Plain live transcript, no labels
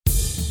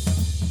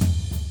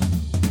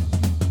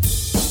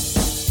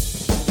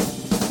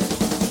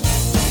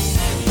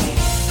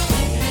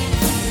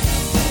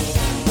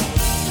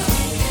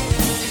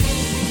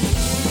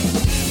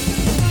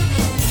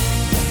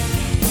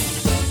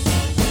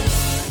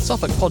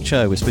Suffolk Pod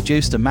Show is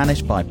produced and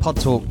managed by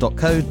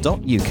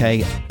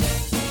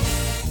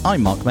podtalk.co.uk.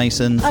 I'm Mark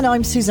Mason. And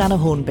I'm Susanna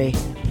Hornby.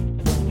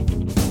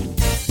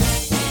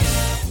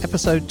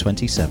 Episode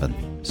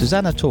 27.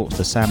 Susanna talks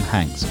to Sam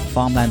HANKS,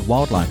 Farmland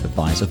Wildlife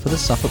Advisor for the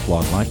Suffolk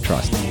Wildlife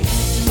Trust.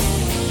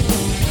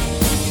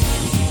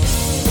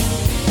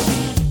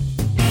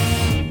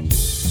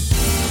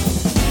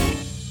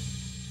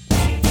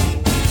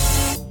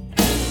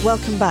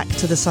 Welcome back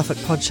to the Suffolk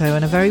Pod Show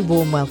and a very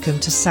warm welcome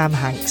to Sam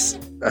HANKS.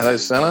 Hello,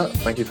 Susanna.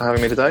 Thank you for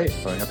having me today.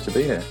 Very happy to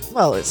be here.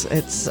 Well,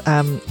 it's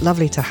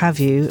lovely to have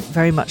you.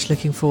 Very much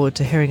looking forward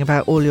to hearing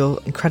about all your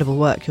incredible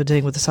work you're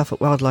doing with the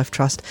Suffolk Wildlife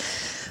Trust.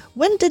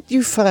 When did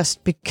you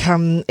first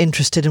become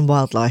interested in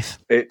wildlife?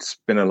 It's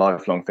been a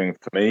lifelong thing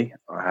for me.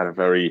 I had a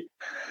very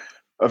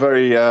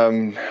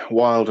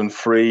wild and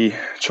free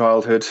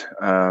childhood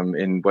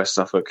in West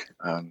Suffolk.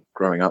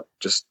 Growing up,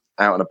 just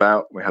out and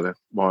about. We had a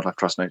Wildlife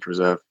Trust Nature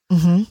Reserve,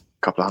 a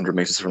couple of 100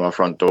 metres from our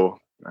front door.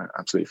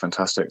 Absolutely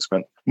fantastic.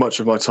 Spent much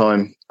of my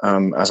time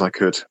as I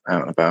could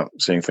out and about,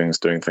 seeing things,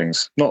 doing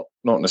things, not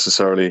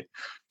necessarily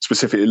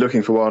specifically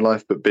looking for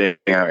wildlife, but being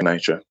out in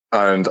nature.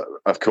 And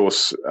of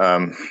course,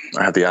 I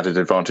had the added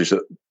advantage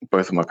that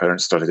both of my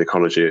parents studied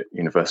ecology at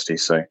university,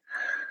 so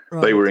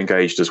they were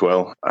engaged as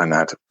well and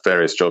had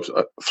various jobs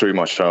through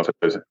my childhood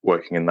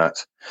working in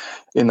that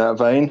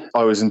vein.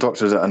 I was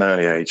indoctrinated at an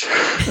early age.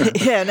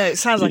 Yeah, no, it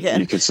sounds like it.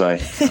 You could say.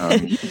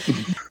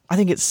 I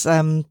think it's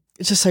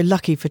just so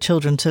lucky for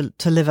children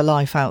to live a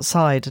life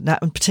outside,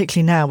 and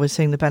particularly now we're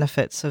seeing the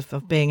benefits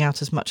of being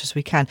out as much as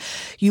we can.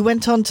 You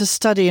went on to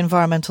study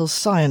environmental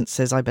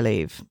sciences, I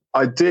believe.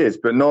 I did,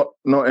 but not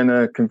in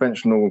a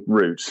conventional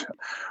route.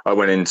 I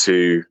went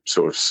into,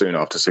 sort of soon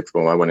after sixth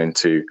form, I went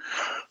into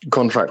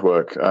contract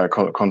work,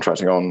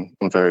 contracting on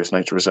various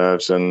nature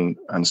reserves and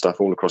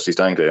stuff all across East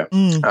Anglia,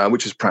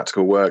 which is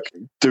practical work.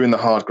 Doing the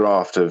hard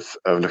graft of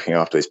looking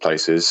after these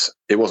places,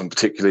 it wasn't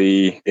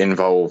particularly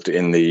involved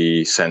in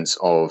the sense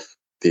of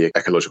the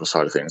ecological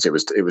side of things. It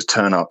was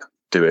turn up,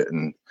 do it,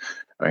 and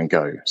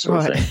go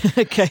sort of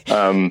thing. Okay.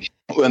 And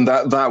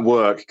that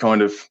work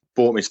kind of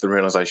brought me to the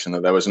realization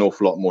that there was an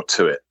awful lot more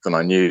to it than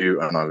I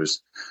knew and I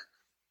was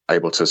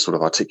able to sort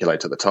of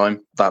articulate at the time.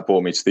 That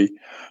brought me to the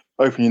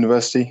Open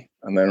University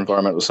and their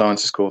environmental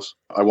sciences course.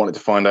 I wanted to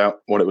find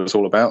out what it was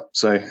all about,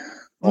 so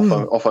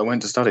off I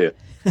went to study it.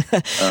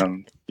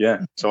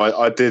 So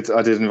I did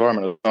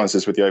environmental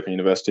sciences with the Open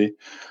University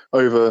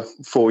over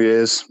 4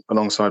 years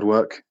alongside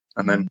work,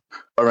 and then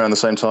around the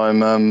same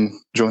time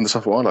joined the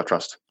Suffolk Wildlife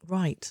Trust.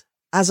 Right.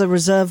 As a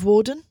reserve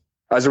warden?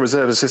 As a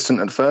reserve assistant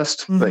at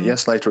first, but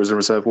yes, later as a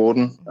reserve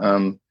warden.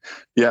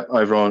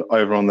 Over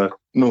on the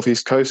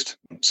northeast coast,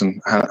 some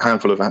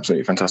handful of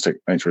absolutely fantastic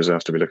nature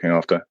reserves to be looking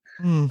after,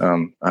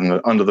 and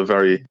under the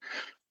very,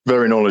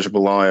 very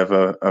knowledgeable eye of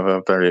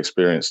a very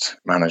experienced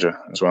manager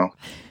as well.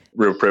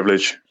 Real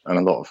privilege and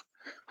a lot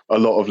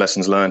of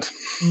lessons learned.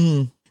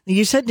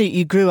 You said that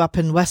you grew up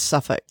in West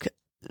Suffolk.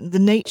 The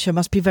nature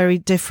must be very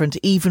different,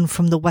 even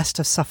from the west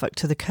of Suffolk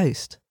to the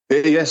coast.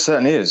 Yes,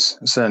 certainly is.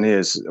 It certainly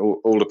is.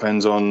 All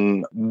depends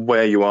on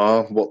where you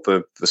are, what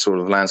the sort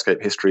of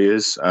landscape history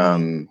is,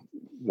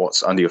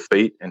 what's under your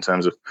feet in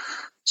terms of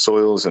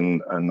soils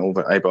and all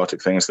the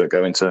abiotic things that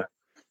go into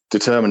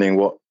determining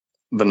what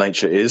the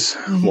nature is,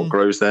 what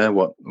grows there,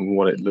 what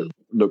it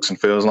looks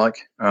and feels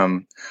like. I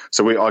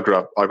grew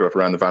up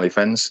around the Valley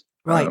Fens,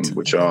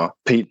 which are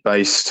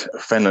peat-based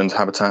fenland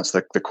habitats.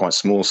 They're quite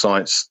small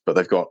sites, but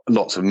they've got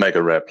lots of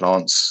mega rare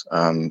plants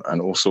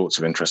and all sorts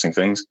of interesting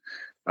things.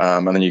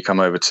 And then you come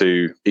over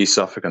to East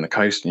Suffolk and the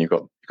coast, and you've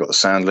got the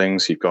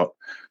sandlings, you've got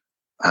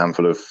a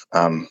handful of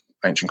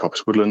ancient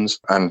coppice woodlands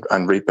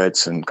and reed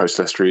beds and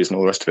coastal estuaries and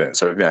all the rest of it.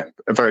 So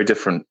very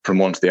different from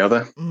one to the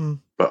other.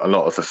 But a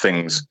lot of the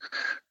things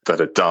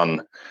that are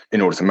done in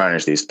order to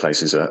manage these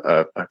places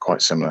are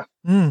quite similar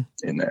in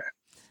there.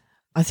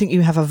 I think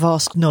you have a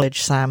vast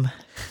knowledge, Sam.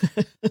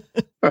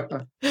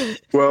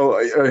 Well,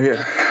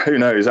 who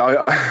knows?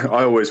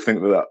 I always think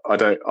that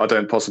I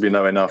don't possibly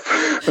know enough.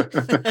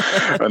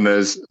 And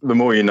there's the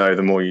more you know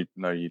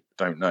you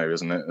don't know,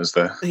 isn't it? As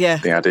the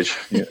adage.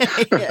 Yeah.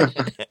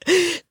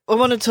 I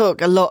want to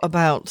talk a lot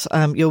about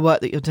your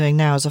work that you're doing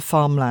now as a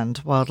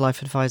Farmland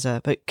Wildlife Advisor.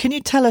 But can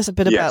you tell us a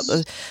bit about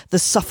the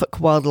Suffolk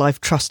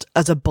Wildlife Trust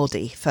as a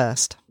body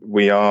first?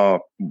 We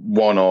are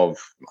one of,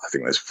 I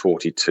think there's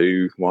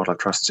 42 wildlife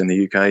trusts in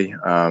the UK.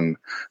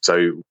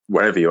 So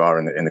wherever you are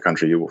in the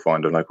country, you will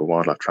find a local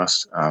wildlife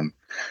trust.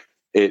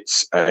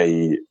 It's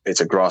a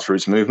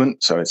grassroots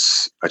movement, so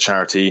it's a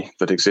charity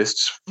that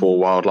exists for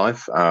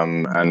wildlife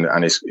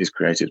and is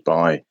created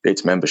by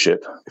its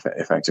membership,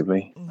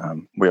 effectively.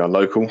 We are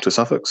local to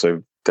Suffolk,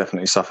 so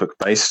definitely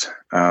Suffolk-based.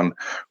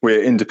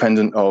 We're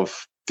independent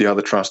of the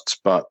other trusts,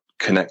 but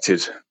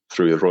connected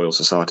through the Royal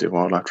Society of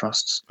Wildlife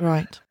Trusts.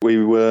 Right.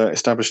 We were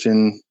established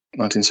in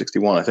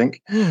 1961, I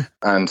think.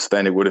 And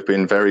then it would have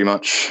been very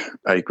much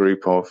a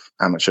group of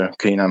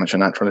keen amateur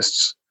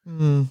naturalists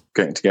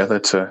getting together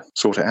to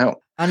sort it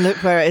out. And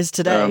look where it is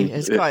today.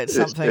 It's quite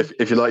something.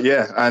 If you like,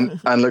 yeah.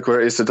 And look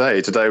where it is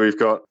today. Today we've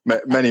got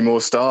many more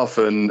staff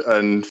and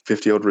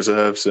 50-odd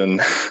reserves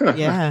and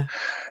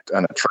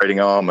and a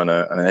trading arm and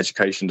an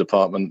education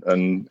department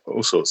and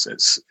all sorts.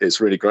 It's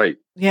really great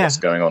what's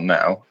going on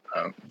now.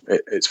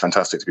 It's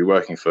fantastic to be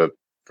working for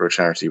a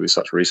charity with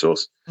such a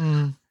resource.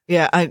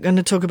 Yeah, I'm going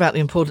to talk about the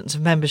importance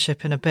of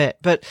membership in a bit.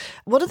 But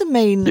what are the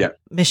main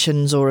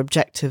missions or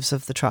objectives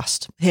of the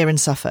Trust here in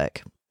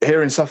Suffolk?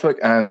 Here in Suffolk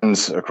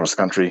and across the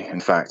country, in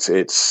fact,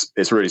 it's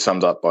really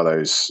summed up by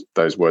those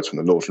words from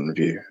the Lawton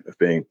Review of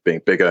being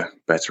bigger,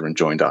 better, and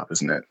joined up,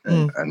 isn't it?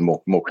 And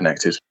more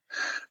connected.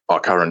 Our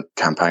current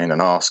campaign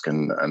and ask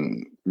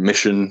and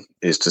mission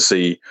is to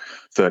see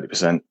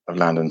 30% of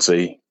land and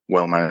sea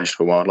well managed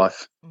for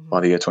wildlife by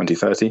the year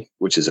 2030,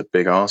 which is a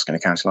big ask in a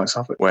county like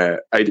Suffolk,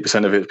 where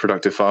 80% of it is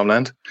productive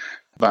farmland.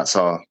 That's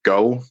our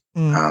goal.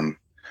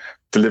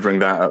 Delivering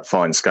that at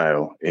fine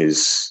scale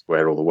is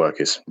where all the work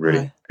is, really.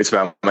 Right. It's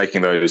about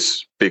making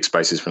those big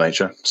spaces for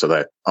nature, so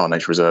that our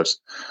nature reserves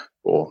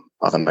or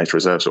other nature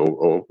reserves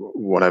or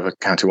whatever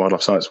county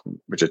wildlife sites,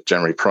 which are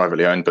generally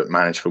privately owned but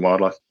managed for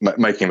wildlife,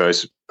 making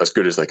those as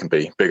good as they can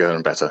be, bigger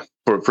and better.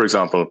 For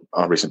example,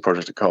 our recent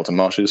project at Carlton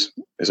Marshes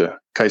is a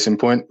case in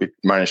point. We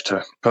managed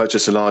to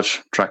purchase a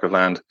large tract of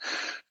land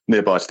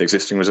nearby to the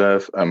existing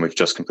reserve, and we've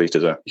just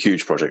completed a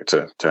huge project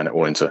to turn it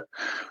all into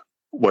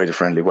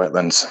wader-friendly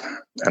wetlands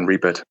and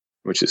rebed,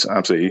 which is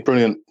absolutely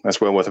brilliant.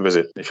 That's well worth a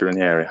visit if you're in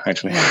the area,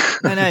 actually. Yeah,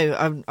 I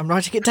know. I'm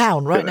writing it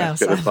down right now.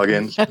 Get the plug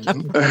in.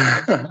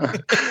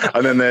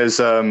 And then there's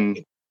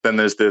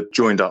the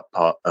joined up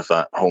part of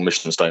that whole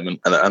mission statement,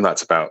 and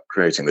that's about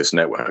creating this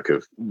network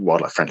of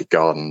wildlife-friendly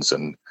gardens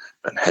and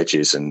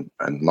hedges and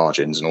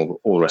margins and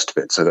all the rest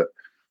of it, so that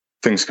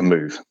things can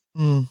move.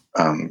 We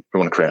want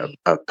to create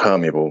a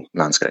permeable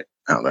landscape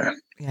out there.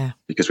 Yeah,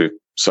 because we've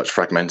such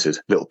fragmented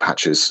little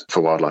patches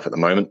for wildlife at the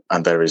moment,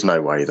 and there is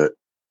no way that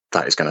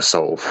is going to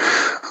solve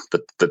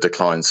the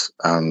declines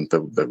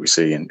that we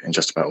see in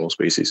just about all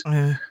species.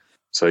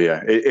 So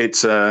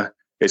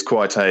it's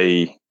quite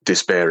a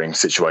despairing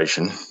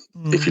situation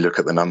if you look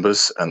at the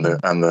numbers and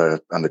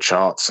the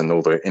charts and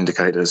all the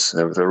indicators.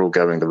 They're all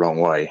going the wrong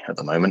way at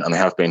the moment, and they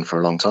have been for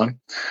a long time.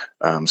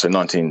 So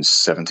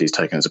 1970 is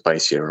taken as a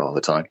base year all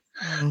the time.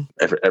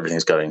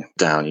 Everything's going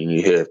down, and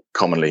you hear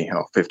commonly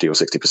 50 or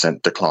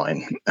 60%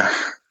 decline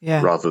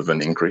rather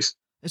than increase.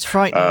 It's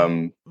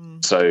frightening.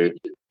 So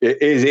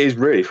it is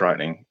really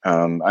frightening,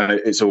 and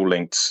it's all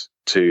linked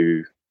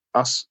to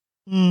us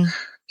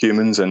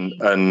humans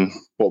and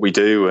what we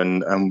do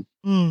and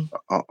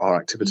our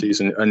activities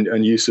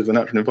and use of the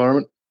natural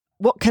environment.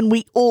 What can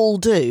we all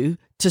do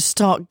to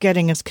start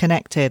getting us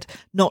connected,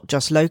 not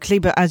just locally,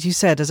 but as you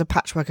said, as a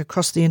patchwork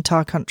across the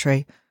entire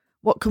country?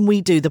 What can we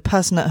do, the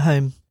person at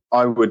home?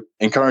 I would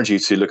encourage you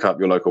to look up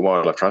your local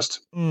wildlife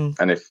trust,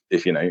 and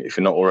if you're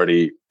not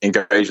already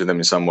engaged with them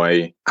in some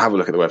way, have a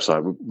look at the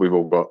website. We've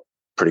all got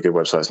pretty good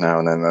websites now,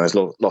 and then there's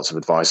lots of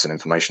advice and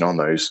information on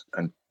those.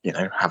 And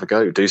have a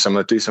go, do some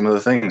of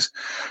the things.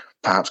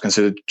 Perhaps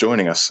consider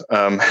joining us.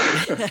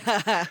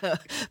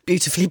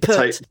 Beautifully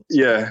put.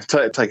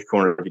 Take a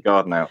corner of your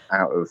garden out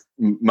of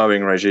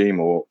mowing regime,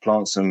 or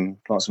plant some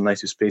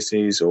native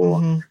species,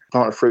 or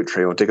plant a fruit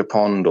tree, or dig a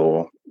pond,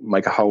 or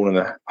make a hole in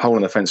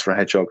the fence for a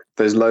hedgehog.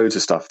 There's loads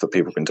of stuff that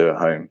people can do at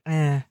home.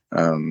 Yeah.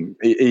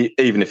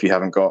 Even if you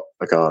haven't got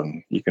a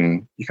garden, you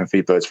can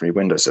feed birds from your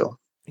windowsill.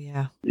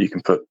 Yeah. You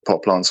can put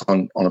pot plants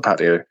on a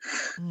patio.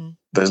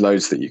 There's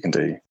loads that you can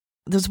do.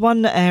 There's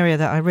one area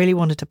that I really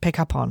wanted to pick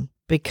up on,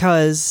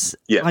 because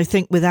I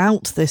think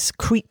without this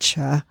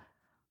creature,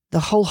 the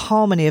whole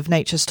harmony of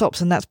nature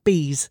stops, and that's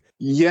bees.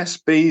 Yes,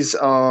 bees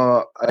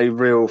are a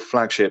real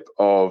flagship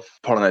of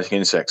pollinating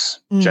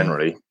insects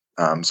generally.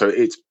 So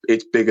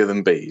it's bigger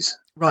than bees,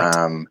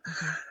 right?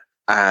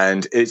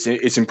 And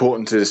it's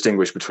important to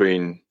distinguish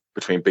between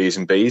bees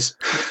and bees.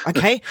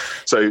 Okay.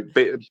 So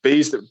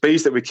bees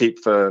that we keep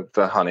for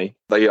honey,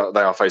 they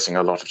are facing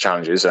a lot of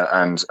challenges,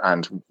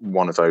 and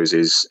one of those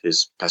is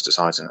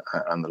pesticides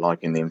and the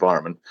like in the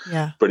environment.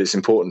 Yeah. But it's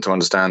important to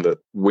understand that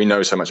we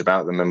know so much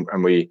about them,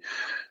 and we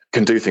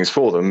can do things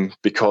for them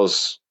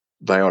because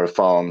they are a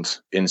farmed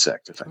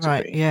insect, effectively.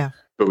 Right. Yeah.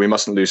 But we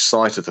mustn't lose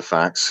sight of the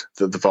fact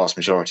that the vast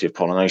majority of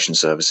pollination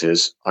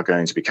services are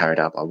going to be carried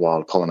out by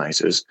wild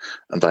pollinators,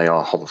 and they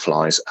are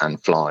hoverflies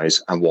and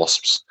flies and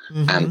wasps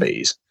and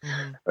bees,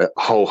 a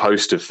whole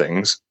host of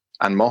things,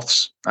 and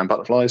moths and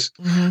butterflies,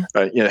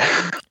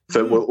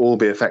 that will all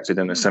be affected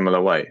in a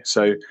similar way.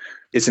 So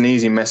it's an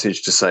easy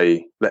message to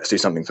say, let's do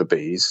something for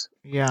bees.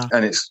 Yeah.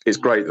 And it's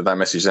great that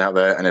message is out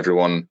there and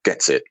everyone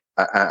gets it.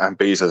 And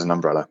bees as an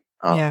umbrella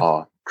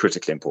are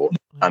critically important.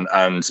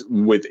 And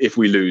if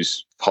we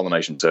lose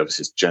pollination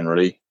services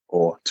generally,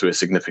 or to a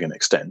significant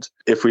extent,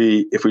 if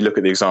we look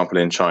at the example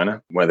in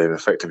China, where they've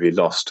effectively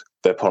lost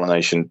their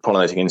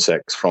pollinating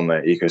insects from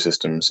their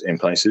ecosystems in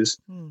places,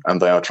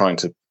 and they are trying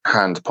to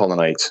hand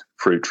pollinate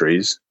fruit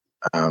trees,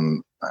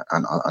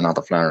 and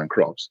other flowering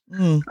crops.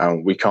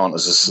 We can't,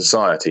 as a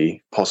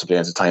society, possibly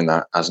entertain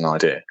that as an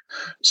idea.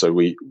 So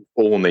we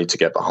all need to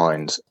get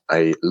behind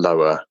a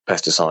lower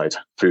pesticide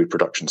food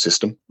production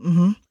system.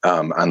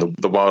 And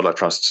the Wildlife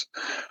Trusts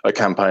are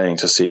campaigning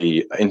to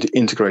see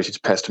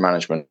integrated pest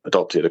management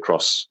adopted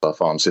across our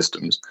farm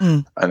systems.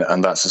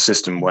 And that's a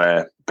system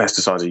where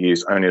pesticides are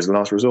used only as a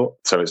last resort.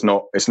 So it's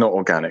not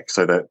organic,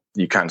 so that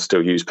you can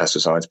still use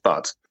pesticides,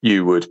 but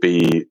you would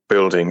be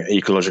building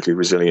ecologically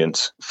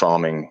resilient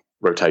farming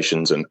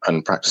rotations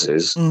and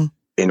practices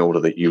in order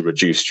that you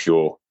reduced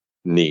your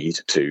need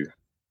to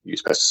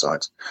use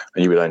pesticides,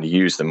 and you would only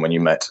use them when you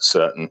met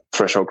certain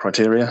threshold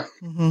criteria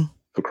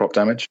for crop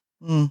damage.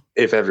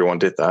 If everyone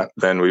did that,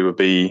 then we would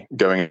be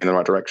going in the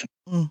right direction,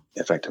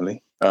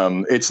 effectively.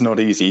 It's not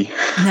easy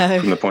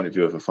from the point of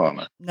view of a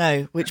farmer.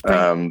 No, which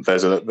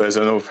there's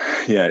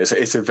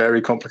it's a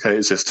very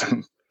complicated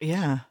system.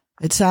 Yeah.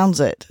 It sounds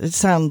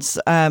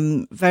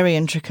very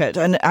intricate.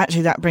 And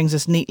actually that brings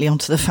us neatly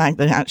onto the fact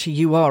that actually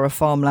you are a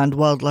farmland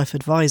wildlife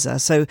advisor.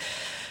 So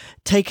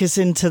take us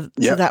into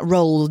that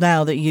role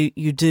now that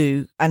you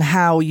do, and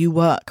how you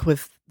work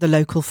with the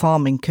local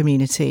farming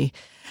community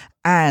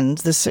and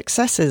the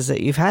successes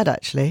that you've had,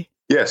 actually.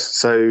 Yes.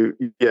 So,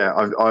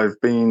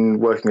 I've been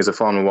working as a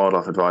farm and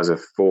wildlife advisor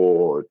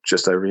for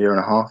just over a year and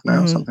a half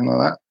now, something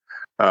like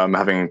that,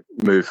 having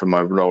moved from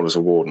my role as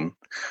a warden.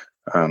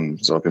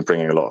 So I've been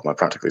bringing a lot of my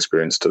practical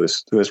experience to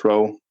this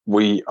role.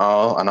 We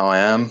are, and I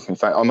am. In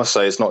fact, I must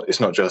say it's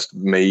not just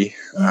me.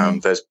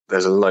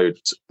 There's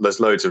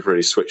loads of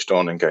really switched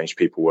on, engaged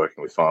people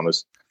working with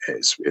farmers.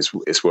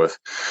 It's worth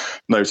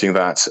noting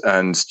that,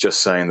 and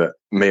just saying that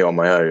me on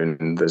my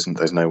own,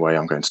 there's no way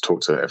I'm going to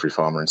talk to every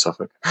farmer in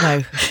Suffolk.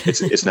 No,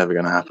 it's never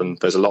going to happen.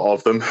 There's a lot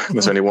of them.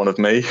 There's only one of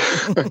me.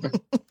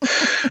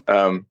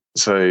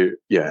 So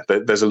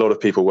there's a lot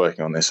of people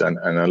working on this, and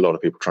a lot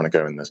of people trying to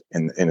go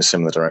in a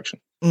similar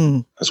direction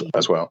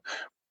as well.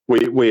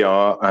 We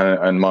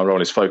are, and my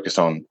role is focused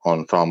on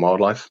farm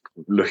wildlife,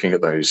 looking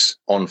at those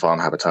on-farm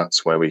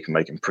habitats where we can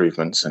make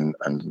improvements and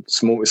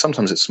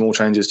sometimes it's small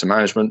changes to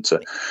management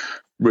to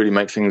really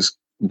make things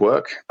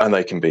work. And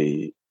they can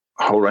be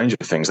a whole range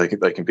of things.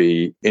 They can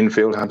be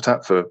in-field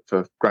habitat for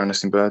ground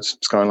nesting birds,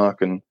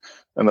 skylark and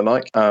the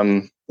like.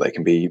 They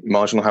can be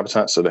marginal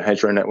habitats, so the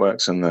hedgerow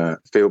networks and the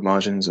field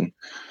margins and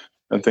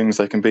things.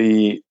 They can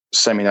be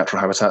semi-natural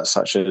habitats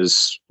such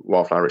as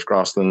wildflower-rich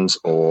grasslands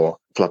or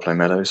floodplain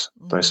meadows,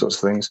 those sorts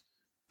of things.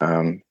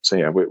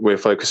 We're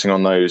focusing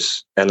on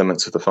those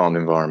elements of the farmed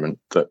environment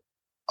that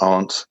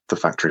aren't the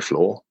factory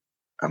floor,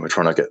 and we're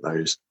trying to get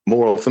those,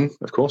 more of them,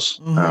 of course,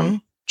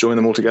 join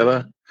them all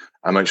together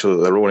and make sure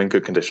that they're all in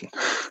good condition.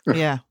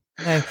 Yeah.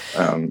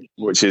 No.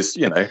 Which is,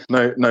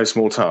 no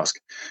small task.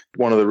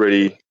 One of the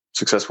really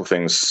successful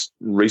things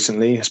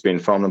recently has been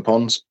farmland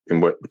ponds.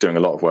 We're doing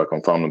a lot of work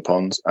on farmland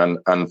ponds, and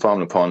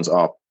farmland ponds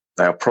are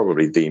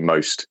probably the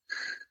most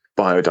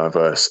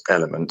biodiverse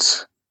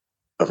element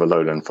of a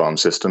lowland farm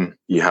system.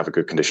 You have a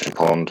good conditioned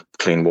pond,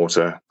 clean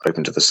water,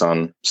 open to the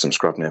sun, some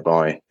scrub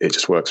nearby. It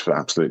just works for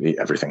absolutely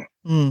everything,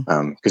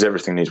 because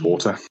everything needs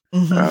water.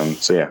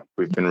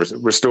 We've been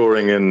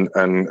restoring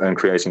and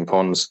creating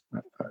ponds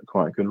at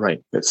quite a good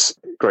rate. It's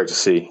great to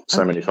see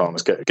so many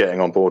farmers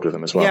getting on board with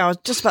them as well. Yeah, I was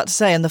just about to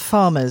say, and the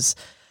farmers,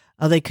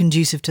 are they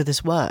conducive to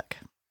this work?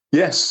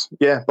 Yes,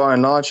 by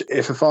and large.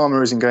 If a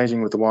farmer is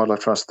engaging with the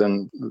Wildlife Trust,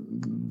 then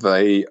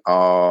they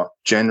are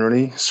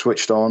generally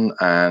switched on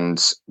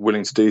and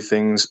willing to do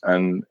things.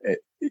 And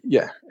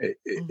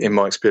in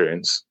my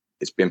experience,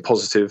 it's been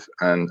positive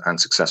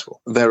and successful.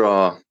 There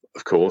are,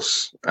 of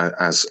course,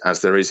 as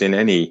there is in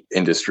any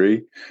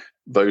industry,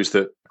 those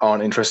that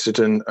aren't interested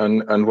and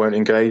won't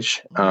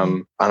engage.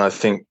 And I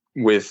think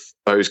with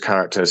those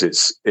characters,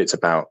 it's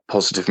about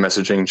positive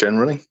messaging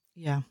generally.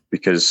 Yeah,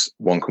 because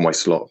one can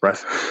waste a lot of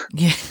breath.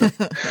 Yeah,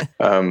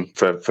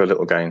 for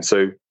little gain.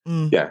 So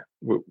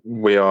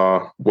we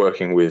are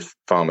working with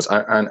farmers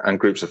and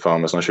groups of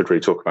farmers, and I should really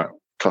talk about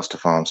cluster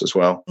farms as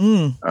well,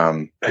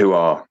 who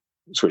are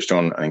switched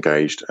on and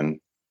engaged and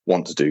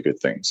want to do good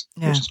things,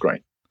 which is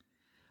great.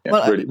 Yeah,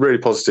 well, really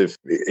positive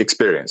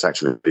experience.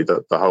 Actually,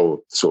 the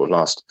whole sort of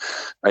last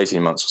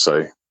 18 months or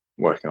so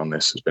working on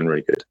this has been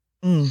really good.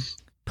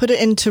 Put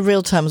it into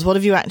real terms. What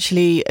have you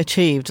actually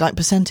achieved, like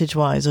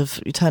percentage-wise, of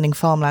turning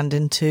farmland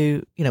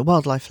into,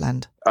 wildlife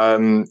land?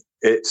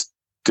 It's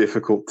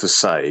difficult to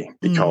say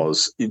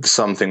because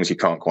some things you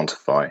can't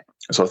quantify.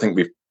 So I think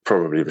we've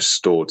probably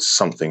restored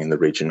something in the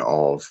region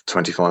of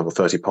 25 or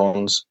 30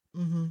 ponds.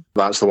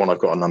 That's the one I've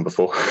got a number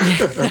for. off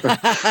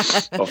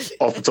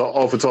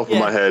the top of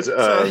my head.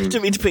 Sorry, I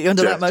didn't mean to put you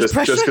under that much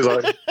pressure. Just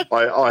because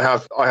I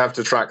have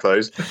to track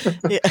those.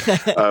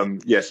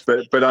 Yes,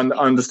 but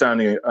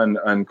understanding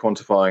and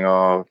quantifying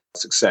our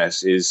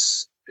success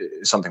is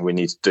something we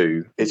need to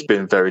do. It's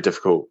been very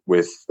difficult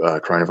with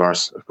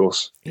coronavirus, of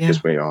course,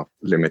 because we are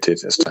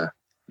limited as to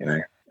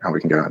how we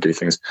can go out and do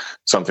things.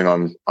 Something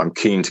I'm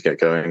keen to get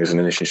going as an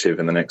initiative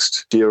in the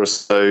next year or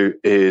so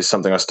is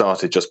something I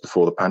started just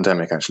before the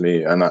pandemic,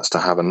 actually, and that's to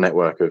have a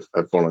network of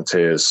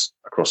volunteers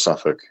across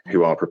Suffolk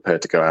who are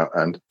prepared to go out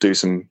and do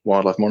some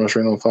wildlife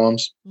monitoring on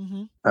farms,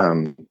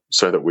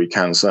 so that we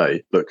can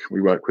say, look,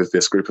 we work with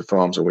this group of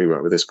farms, or we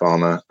work with this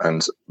farmer,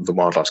 and the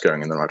wildlife's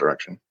going in the right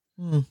direction.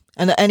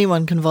 And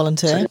anyone can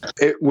volunteer? So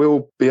it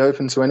will be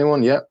open to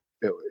anyone, yeah.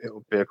 It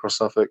will be across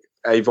Suffolk.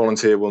 A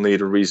volunteer will need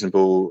a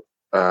reasonable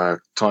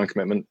time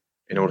commitment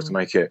in order to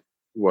make it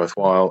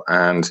worthwhile,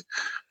 and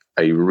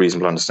a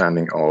reasonable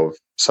understanding of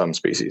some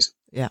species,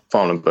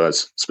 farmland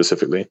birds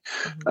specifically,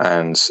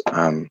 and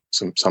some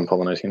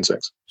pollinating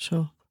insects.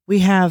 Sure. We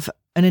have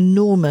an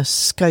enormous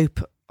scope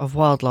of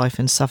wildlife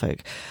in Suffolk.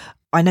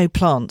 I know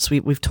plants,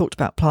 we've talked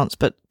about plants,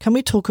 but can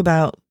we talk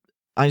about,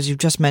 as you've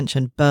just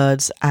mentioned,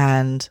 birds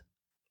and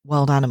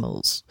wild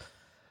animals?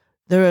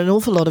 There are an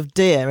awful lot of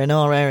deer in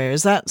our area.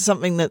 Is that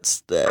something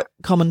that's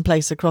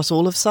commonplace across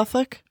all of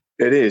Suffolk?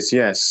 It is,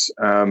 yes.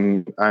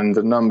 And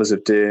the numbers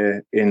of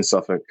deer in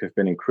Suffolk have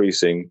been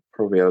increasing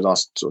probably over the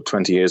last sort of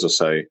 20 years or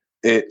so.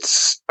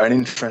 It's an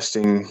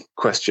interesting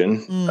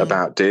question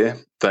about deer.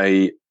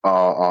 They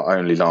are our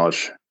only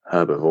large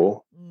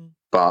herbivore,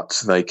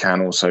 but they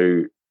can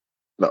also,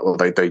 well,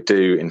 they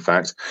do, in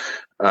fact,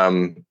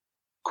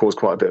 cause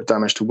quite a bit of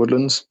damage to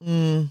woodlands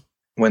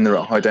when they're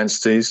at high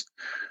densities.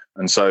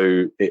 And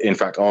so, in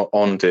fact,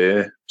 on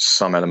deer,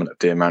 some element of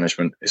deer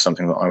management is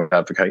something that I would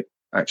advocate,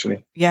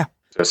 actually. Yeah.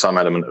 There's some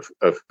element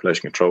of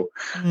population control,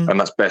 and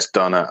that's best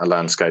done at a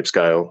landscape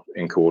scale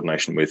in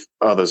coordination with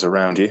others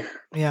around you.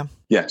 Yeah.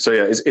 Yeah. So,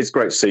 yeah, it's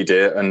great to see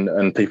deer,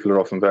 and people are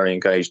often very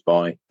engaged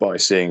by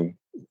seeing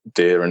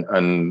deer,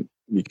 and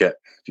you've got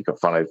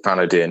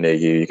fallow deer near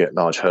you, you get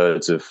large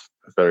herds of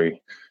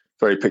very,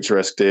 very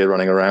picturesque deer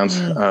running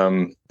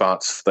around,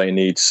 but they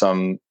need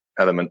some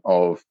element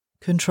of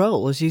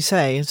control, as you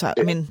say. Is that,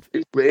 I mean,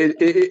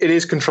 it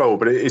is control,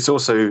 but it's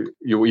also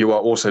you are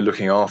also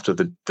looking after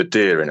the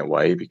deer in a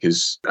way,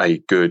 because a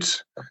good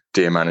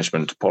deer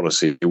management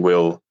policy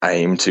will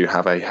aim to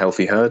have a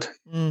healthy herd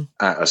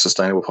at a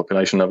sustainable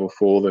population level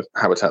for the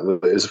habitat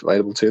that is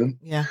available to them.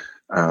 Yeah,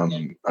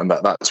 and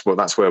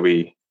that's where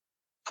we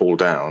fall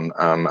down,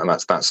 and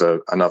that's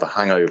another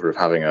hangover of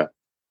having an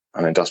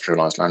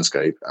industrialised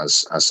landscape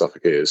as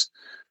Suffolk is.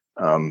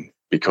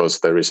 Because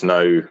there is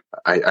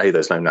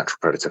there's no natural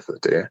predator for the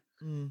deer,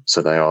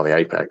 so they are the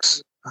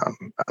apex,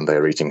 and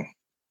they're eating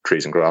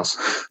trees and grass.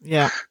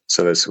 Yeah.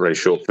 So there's a really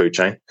short food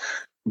chain,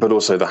 but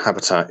also the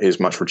habitat is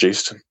much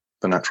reduced,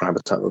 the natural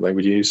habitat that they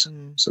would use.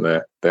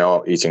 So they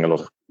are eating a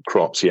lot of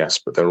crops, yes,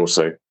 but they're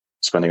also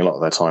spending a lot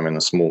of their time in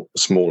the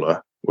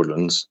smaller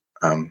woodlands,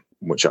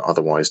 which are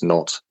otherwise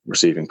not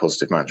receiving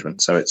positive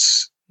management. So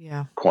it's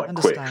quite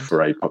quick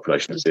for a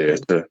population of deer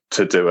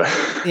to do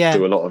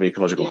a lot of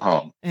ecological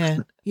harm. Yeah,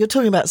 you're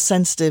talking about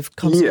sensitive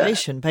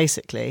conservation,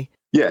 basically.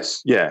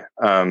 Yes, yeah,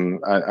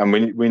 and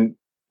we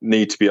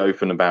need to be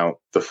open about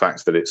the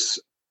fact that it's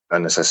a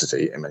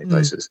necessity in many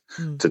places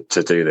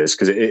to do this,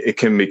 because it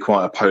can be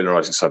quite a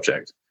polarizing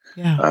subject.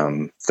 Yeah.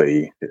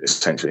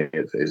 Essentially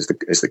is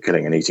the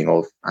killing and eating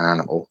of an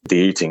animal. The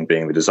eating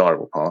being the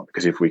desirable part,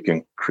 because if we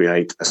can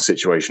create a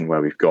situation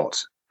where we've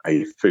got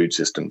a food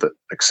system that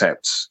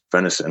accepts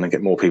venison and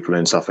get more people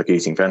in Suffolk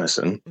eating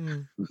venison,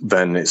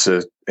 then it's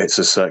a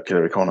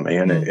circular economy,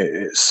 and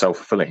it's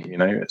self-fulfilling.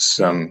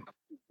 It's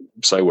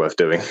so worth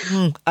doing.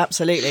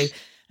 Absolutely,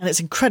 and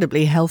it's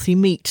incredibly healthy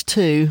meat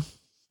too.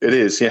 It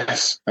is,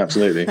 yes,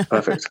 absolutely,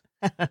 perfect.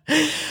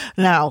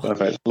 Now,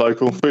 perfect.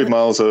 Local food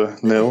miles are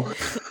nil.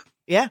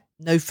 Yeah,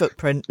 no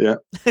footprint. Yeah,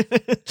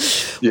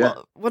 yeah.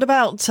 What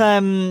about?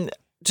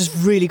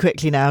 Just really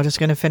quickly now, just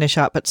going to finish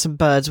up at some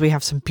birds. We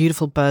have some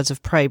beautiful birds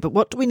of prey, but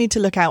what do we need to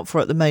look out for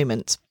at the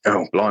moment?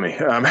 Oh, blimey.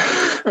 Come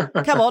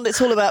on,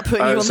 it's all about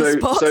putting you on the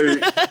spot. So,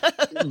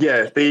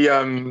 yeah,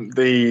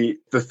 the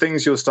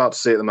things you'll start to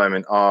see at the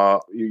moment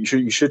are,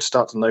 you should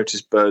start to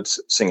notice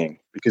birds singing,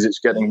 because it's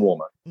getting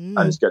warmer and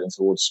it's getting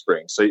towards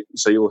spring. So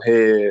you'll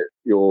hear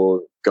your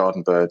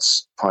garden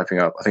birds piping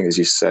up. I think, as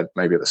you said,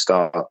 maybe at the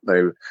start,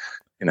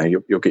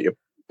 you'll get your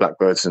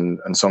blackbirds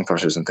and song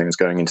thrushes and things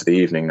going into the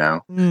evening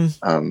now.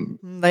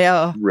 They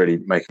are really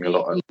making a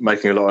lot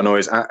of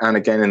noise, and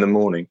again in the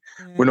morning.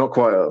 We're not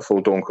quite at a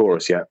full dawn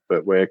chorus yet,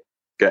 but we're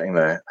getting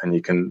there, and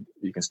you can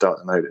start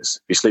to notice.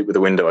 If you sleep with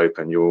the window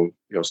open, you'll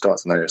start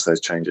to notice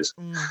those changes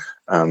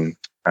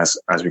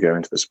as we go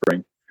into the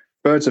spring.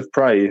 Birds of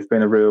prey have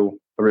been a real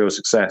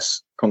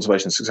success,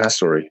 conservation success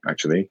story,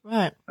 actually.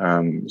 Right.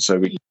 So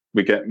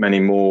we get many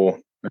more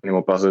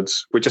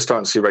buzzards. We're just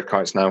starting to see red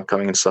kites now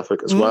coming into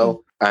Suffolk as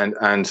well,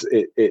 and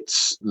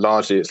it's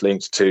largely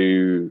linked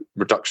to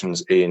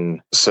reductions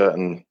in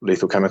certain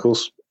lethal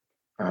chemicals,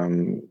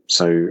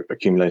 so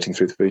accumulating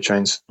through the food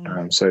chains.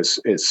 So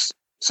it's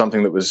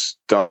something that was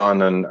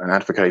done and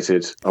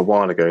advocated a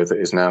while ago that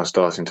is now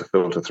starting to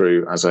filter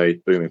through as a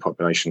booming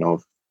population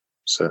of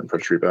certain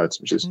predatory birds,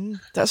 which is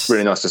that's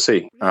really nice to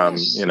see.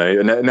 Yes.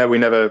 And we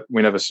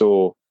never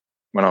saw,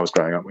 when I was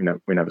growing up,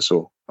 we never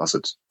saw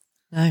buzzards.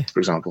 No. For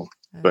example.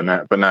 But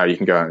now you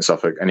can go out in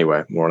Suffolk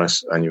anywhere, more or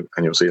less, and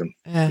you'll see them,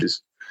 which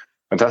is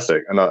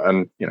fantastic,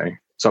 and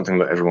something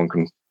that everyone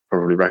can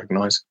probably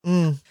recognise.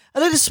 Are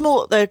they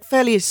they're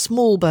fairly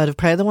small bird of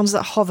prey, the ones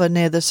that hover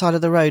near the side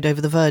of the road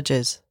over the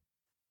verges?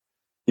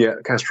 Yeah,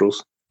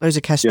 kestrels. Those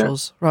are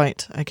kestrels,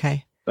 right?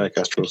 Okay. They're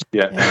kestrels.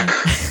 Yeah.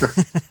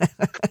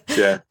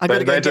 Yeah.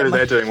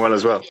 They're doing well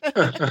as well.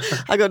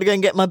 I got to go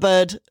and get my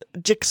bird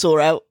jigsaw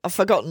out. I've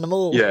forgotten them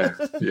all. Yeah.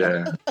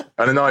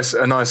 And a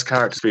nice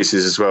character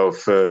species as well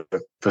for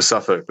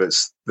Suffolk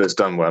that's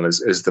done well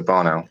is the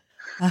barn owl.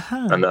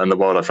 Uh-huh. And the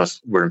Wildlife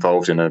Trust were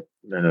involved in a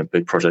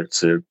big project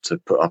to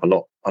put up a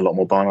lot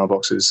more barn owl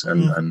boxes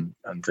and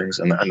things,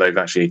 and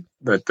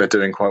they're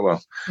doing quite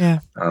well. Yeah.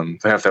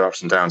 They have their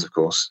ups and downs, of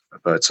course,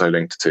 but so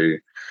linked to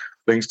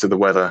the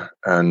weather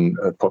and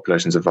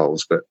populations of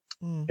voles, but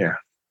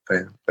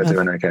they're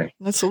doing okay.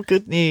 That's all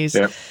good news.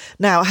 Yeah.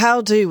 Now,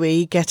 how do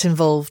we get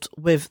involved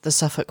with the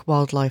Suffolk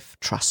Wildlife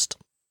Trust?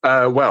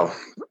 Well,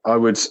 I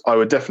would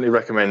definitely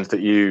recommend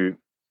that you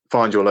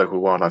find your local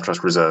Wildlife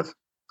Trust reserve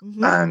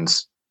and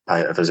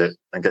pay it a visit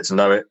and get to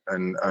know it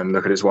and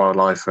look at its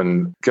wildlife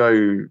and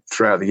go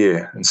throughout the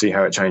year and see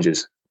how it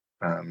changes.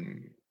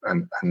 And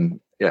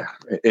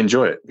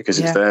enjoy it because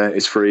it's there,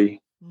 it's free,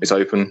 it's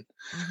open.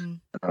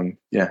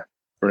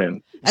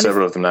 Brilliant. And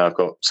several of them now have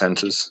got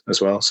centres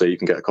as well, so you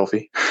can get a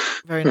coffee.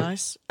 Very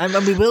nice. And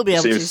we will be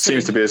able to.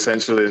 Seems to be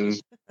essential in.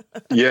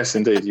 Yes,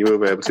 indeed, you will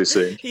be able to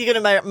soon. You're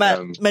going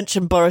to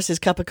mention Boris's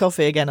cup of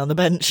coffee again on the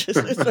bench.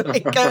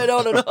 Going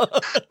on and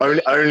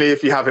on. Only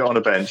if you have it on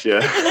a bench,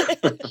 yeah.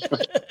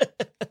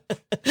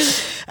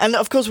 And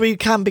of course, we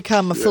can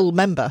become a full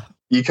member.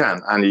 You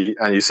can, and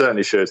you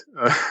certainly should.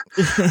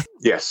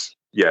 Yes.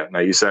 Yeah, no,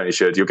 you certainly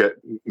should. You'll get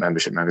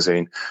membership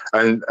magazine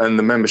and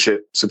the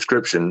membership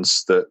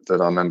subscriptions that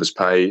our members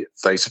pay,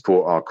 they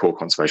support our core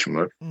conservation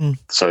work.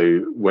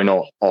 So we're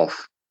not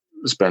off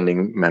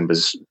spending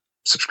members'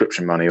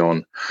 subscription money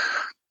on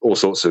all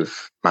sorts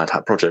of mad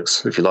hat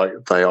projects, if you like.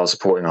 They are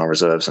supporting our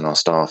reserves and our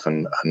staff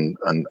and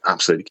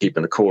absolutely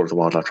keeping the core of the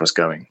Wildlife Trust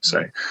going.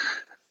 So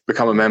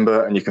become a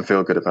member and you can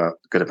feel good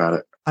about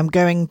it. I'm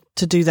going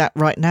to do that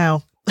right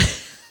now.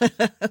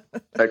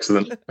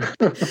 Excellent.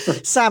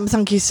 Sam,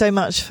 thank you so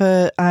much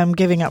for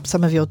giving up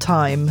some of your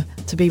time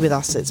to be with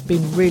us. It's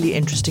been really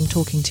interesting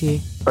talking to you.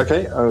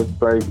 Okay, I'm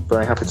very,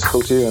 very happy to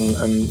talk to you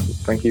and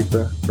thank you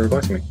for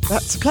inviting me.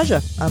 That's a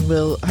pleasure, and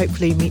we'll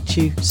hopefully meet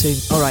you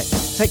soon. All right,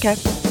 take care.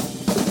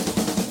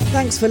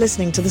 Thanks for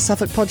listening to the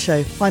Suffolk Pod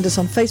Show. Find us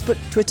on Facebook,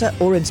 Twitter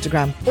or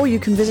Instagram, or you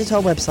can visit our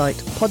website,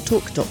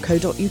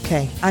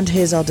 podtalk.co.uk. And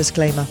here's our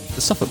disclaimer. The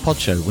Suffolk Pod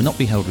Show will not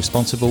be held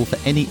responsible for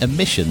any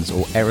omissions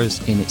or errors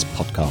in its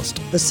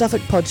podcast. The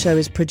Suffolk Pod Show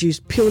is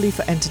produced purely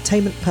for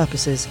entertainment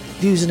purposes.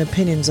 Views and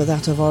opinions are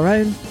that of our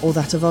own or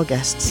that of our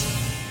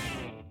guests.